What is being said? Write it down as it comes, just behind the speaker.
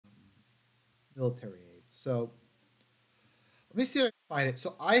military aid. So let me see if I can find it.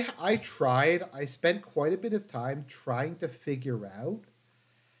 So I spent quite a bit of time trying to figure out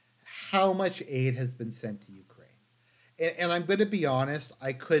how much aid has been sent to Ukraine. And I'm going to be honest,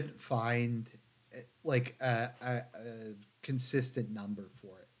 I couldn't find like a consistent number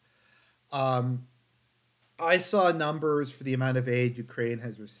for it. I saw numbers for the amount of aid Ukraine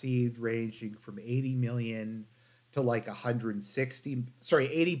has received ranging from 80 million to like 160, sorry,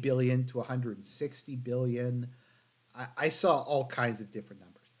 80 billion to 160 billion. I saw all kinds of different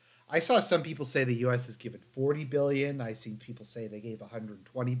numbers. I saw some people say the US has given 40 billion. I seen people say they gave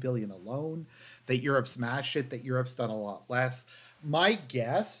 120 billion alone, that Europe smashed it, that Europe's done a lot less. My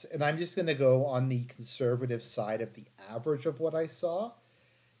guess, and I'm just going to go on the conservative side of the average of what I saw,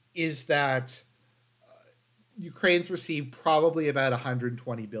 is that Ukraine's received probably about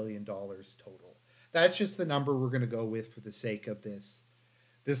 $120 billion total. That's just the number we're going to go with for the sake of this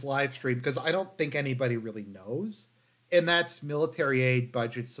live stream, because I don't think anybody really knows. And that's military aid,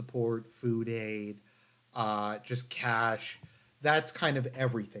 budget support, food aid, just cash. That's kind of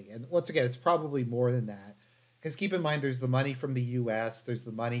everything. And once again, it's probably more than that. Because keep in mind, there's the money from the US, there's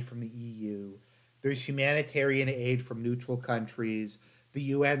the money from the EU, there's humanitarian aid from neutral countries,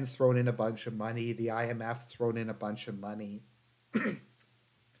 the UN's thrown in a bunch of money, the IMF's thrown in a bunch of money.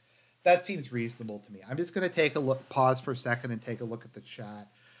 That seems reasonable to me. I'm just going to take a look, pause for a second and take a look at the chat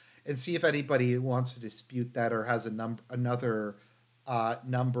and see if anybody wants to dispute that or has another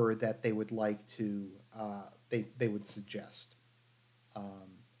number that they would like to, they would suggest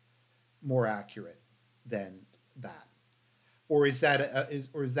more accurate than that. Or is that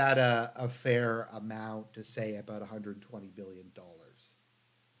a fair amount to say about $120 billion?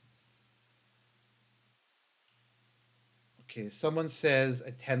 Okay, someone says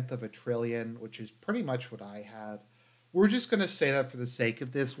a tenth of a trillion, which is pretty much what I had. We're just going to say that for the sake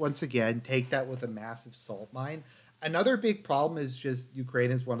of this. Once again, take that with a massive salt mine. Another big problem is just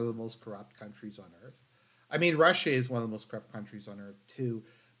Ukraine is one of the most corrupt countries on earth. I mean, Russia is one of the most corrupt countries on earth too,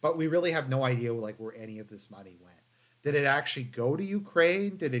 but we really have no idea like where any of this money went. Did it actually go to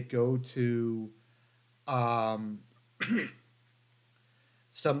Ukraine? Did it go to um,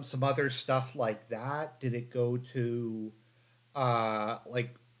 some other stuff like that? Did it go to uh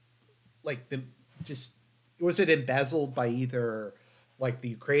like the just was it embezzled by either like the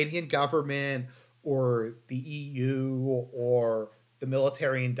Ukrainian government or the EU or the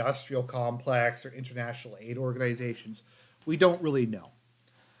military industrial complex or international aid organizations? We don't really know.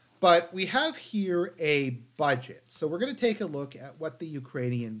 But we have here a budget. So we're going to take a look at what the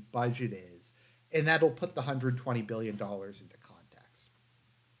Ukrainian budget is, and that'll put the $120 billion into context.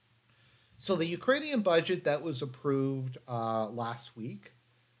 So the Ukrainian budget that was approved last week,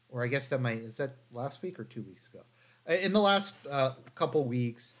 or I guess is that last week or 2 weeks ago? In the last couple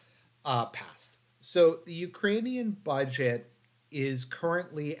weeks, passed. So the Ukrainian budget is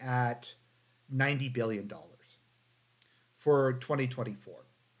currently at $90 billion for 2024.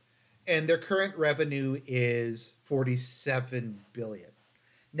 And their current revenue is 47 billion.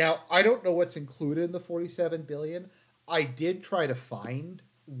 Now, I don't know what's included in the 47 billion. I did try to find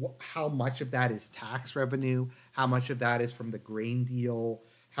how much of that is tax revenue, how much of that is from the grain deal,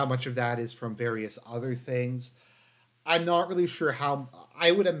 how much of that is from various other things. I'm not really sure how.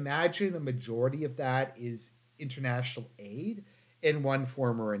 I would imagine a majority of that is international aid in one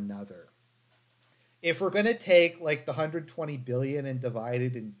form or another. If we're going to take like the 120 billion and divide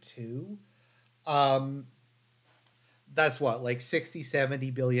it in two, um, that's what, like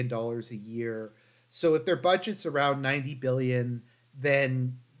 60-70 billion dollars a year. So if their budget's around 90 billion,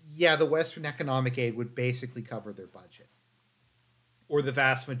 then yeah, the Western economic aid would basically cover their budget, or the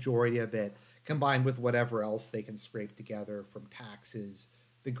vast majority of it, combined with whatever else they can scrape together from taxes,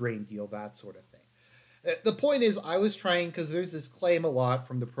 the grain deal, that sort of thing. The point is, I was trying, because there's this claim a lot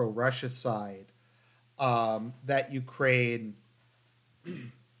from the pro-Russia side that Ukraine,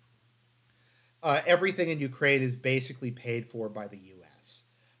 everything in Ukraine is basically paid for by the U.S.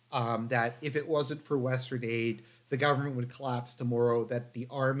 That if it wasn't for Western aid, the government would collapse tomorrow, that the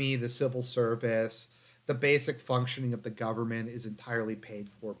army, the civil service, the basic functioning of the government is entirely paid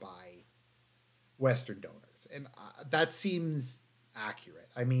for by Western donors. And that seems accurate.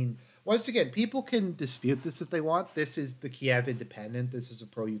 I mean, once again, people can dispute this if they want. This is the Kiev Independent. This is a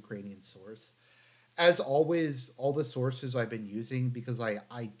pro-Ukrainian source. As always, all the sources I've been using, because I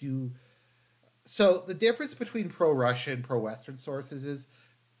do... So the difference between pro-Russia and pro-Western sources is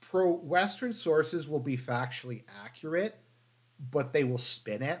pro-Western sources will be factually accurate, but they will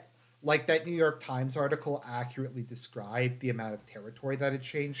spin it. Like that New York Times article accurately described the amount of territory that had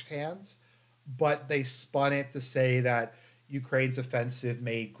changed hands, but they spun it to say that Ukraine's offensive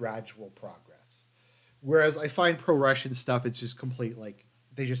made gradual progress. Whereas I find pro Russian stuff, it's just complete like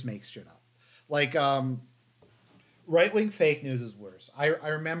they just make shit up. Like right wing fake news is worse. I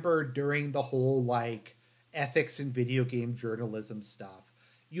remember during the whole like ethics and video game journalism stuff,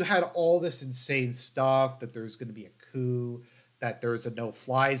 you had all this insane stuff that there's going to be a coup, that there's a no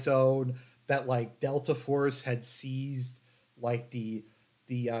fly zone, that like Delta Force had seized like the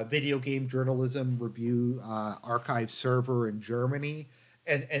video game journalism review archive server in Germany,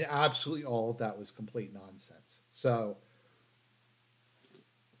 and absolutely all of that was complete nonsense. So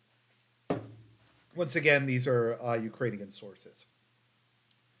once again, these are Ukrainian sources.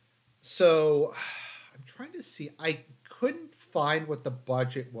 So I'm trying to see. I couldn't find what the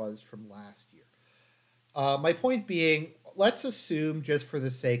budget was from last year. My point being, let's assume, just for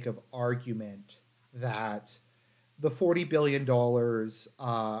the sake of argument, that the $40 billion or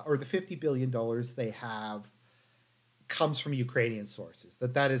the $50 billion they have comes from Ukrainian sources.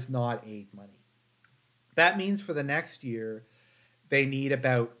 That is not aid money. That means for the next year, they need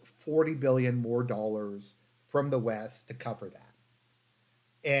about 40 billion more dollars from the West to cover that.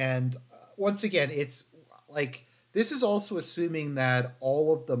 And once again, it's like this is also assuming that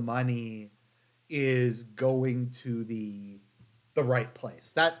all of the money is going to the right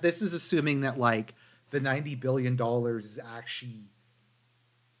place. That this is assuming that like the $90 billion is actually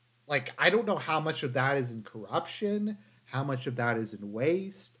like I don't know how much of that is in corruption, how much of that is in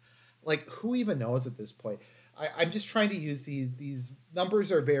waste. Like who even knows at this point? I'm just trying to use these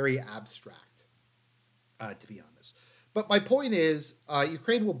numbers are very abstract, to be honest. But my point is,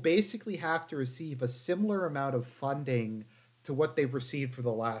 Ukraine will basically have to receive a similar amount of funding to what they've received for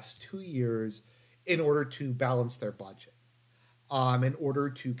the last 2 years in order to balance their budget, in order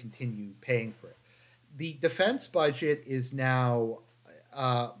to continue paying for it. The defense budget is now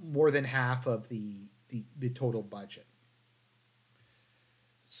more than half of the total budget.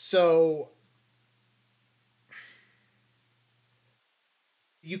 So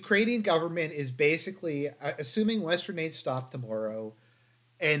the Ukrainian government is basically assuming Western aid stop tomorrow,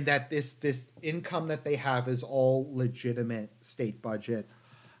 and that this income that they have is all legitimate state budget.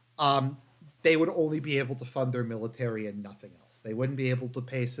 Um, they would only be able to fund their military and nothing else. They wouldn't be able to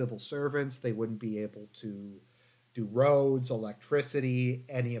pay civil servants. They wouldn't be able to do roads, electricity,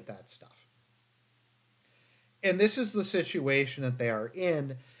 any of that stuff. And this is the situation that they are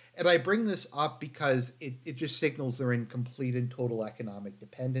in. And I bring this up because it just signals they're in complete and total economic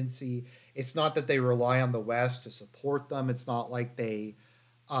dependency. It's not that they rely on the West to support them. It's not like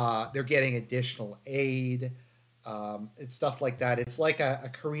they're getting additional aid. It's stuff like that. It's like a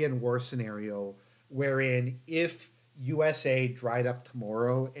Korean War scenario wherein if USA dried up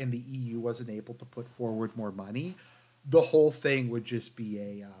tomorrow and the EU wasn't able to put forward more money, the whole thing would just be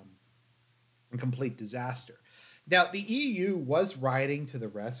a complete disaster. Now, the EU was riding to the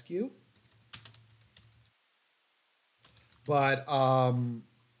rescue, but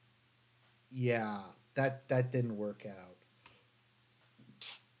yeah, that didn't work out.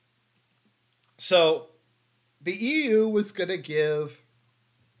 So the EU was going to give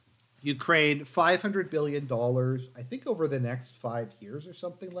Ukraine $500 billion, I think, over the next 5 years or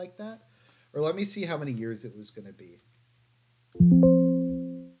something like that. Or let me see how many years it was going to be.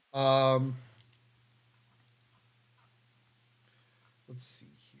 Um, let's see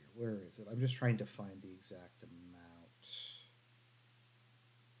here. Where is it? I'm just trying to find the exact amount.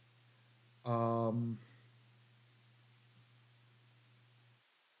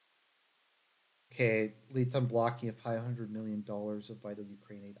 Okay, leads on blocking of $500 million of vital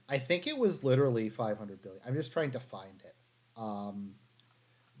Ukraine aid. I think it was literally 500 billion. I'm just trying to find it.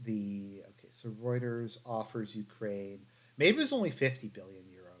 The okay, so Reuters offers Ukraine. Maybe it was only 50 billion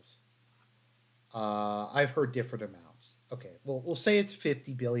euros. I've heard different amounts. Okay, well we'll say it's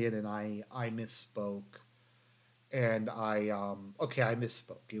 50 billion, and I misspoke, and I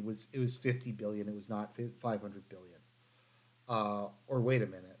misspoke. It was 50 billion. It was not 500 billion. Or wait a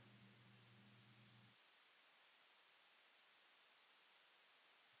minute.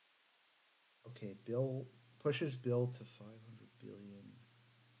 Okay, bill pushes bill to 500 billion.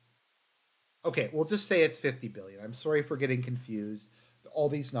 Okay, we'll just say it's 50 billion. I'm sorry for getting confused. All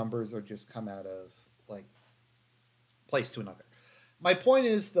these numbers are just come out of like place to another. My point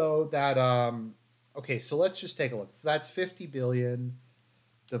is though that okay, so let's just take a look. So that's 50 billion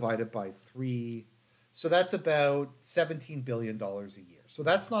divided by 3. So that's about $17 billion a year. So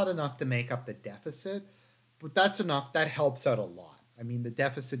that's not enough to make up the deficit, but that's enough. That helps out a lot. I mean, the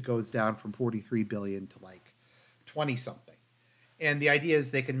deficit goes down from 43 billion to like 20 something. And the idea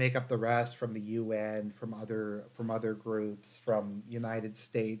is they can make up the rest from the UN, from other groups, from United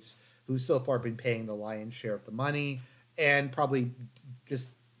States, who's so far been paying the lion's share of the money, and probably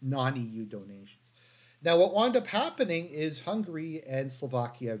just non-EU donations. Now, what wound up happening is Hungary and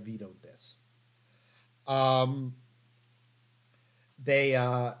Slovakia vetoed this. Um,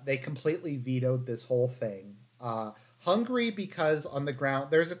 they completely vetoed this whole thing. Hungary, because on the ground,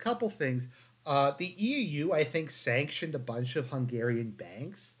 there's a couple things. The EU, I think, sanctioned a bunch of Hungarian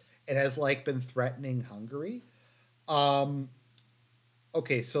banks. It has like been threatening Hungary. Um,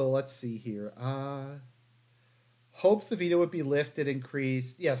 okay, so let's see here. Hopes the veto would be lifted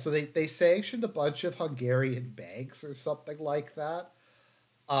increased. Yeah, so they sanctioned a bunch of Hungarian banks or something like that.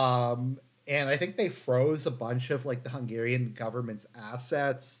 Um, and I think they froze a bunch of like the Hungarian government's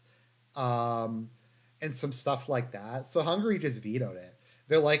assets, um, and some stuff like that. So Hungary just vetoed it.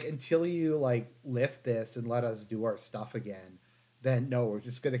 They're like, until you like lift this and let us do our stuff again, then no, we're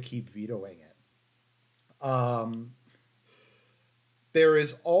just gonna keep vetoing it. Um, there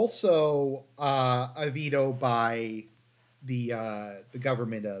is also a veto by the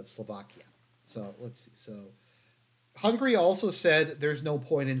government of Slovakia. So let's see. So Hungary also said there's no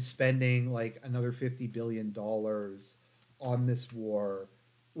point in spending like another $50 billion on this war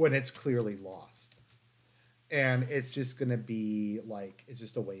when it's clearly lost, and it's just going to be like it's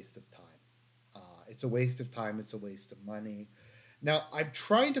just a waste of time. It's a waste of time. It's a waste of money. Now I'm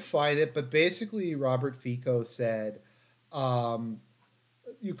trying to find it, but basically Robert Fico said um,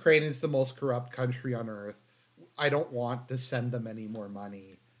 Ukraine is the most corrupt country on earth. I don't want to send them any more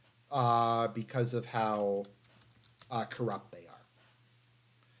money because of how corrupt they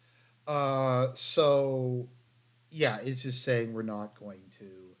are. So yeah, it's just saying we're not going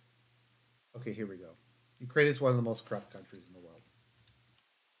to. Okay, here we go. Ukraine is one of the most corrupt countries in the world.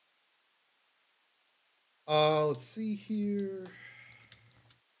 Let's see here.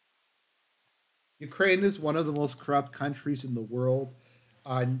 Ukraine is one of the most corrupt countries in the world.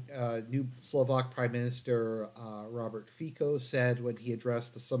 New Slovak Prime Minister Robert Fico said when he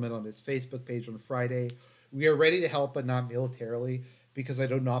addressed the summit on his Facebook page on Friday, "We are ready to help, but not militarily, because I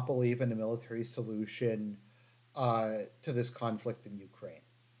do not believe in a military solution to this conflict in Ukraine."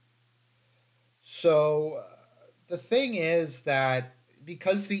 So the thing is that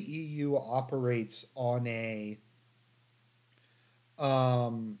because the EU operates on a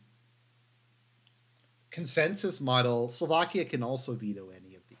um, consensus model, Slovakia can also veto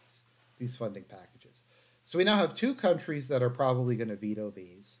any of these funding packages. So we now have two countries that are probably going to veto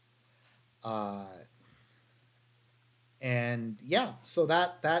these, uh, and yeah, so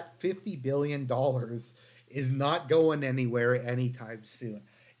that $50 billion is not going anywhere anytime soon.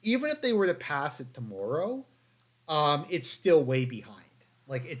 Even if they were to pass it tomorrow, it's still way behind.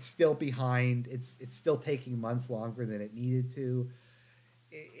 Like it's still behind. It's still taking months longer than it needed to.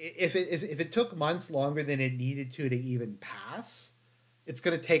 If it took months longer than it needed to even pass, it's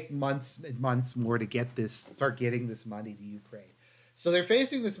going to take months and months more to start getting this money to Ukraine. So they're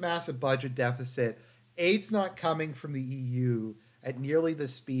facing this massive budget deficit. Aid's not coming from the EU at nearly the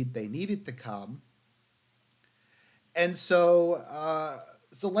speed they needed to come, and so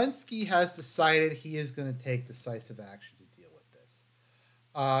Zelensky has decided he is going to take decisive action to deal with this.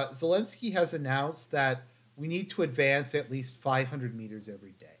 Zelensky has announced that we need to advance at least 500 meters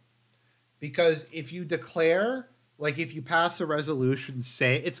every day. Because if you declare, like if you pass a resolution,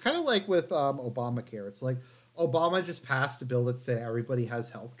 say, it's kind of like with Obamacare. It's like Obama just passed a bill that said everybody has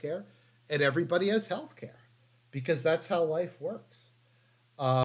health care, and everybody has health care because that's how life works.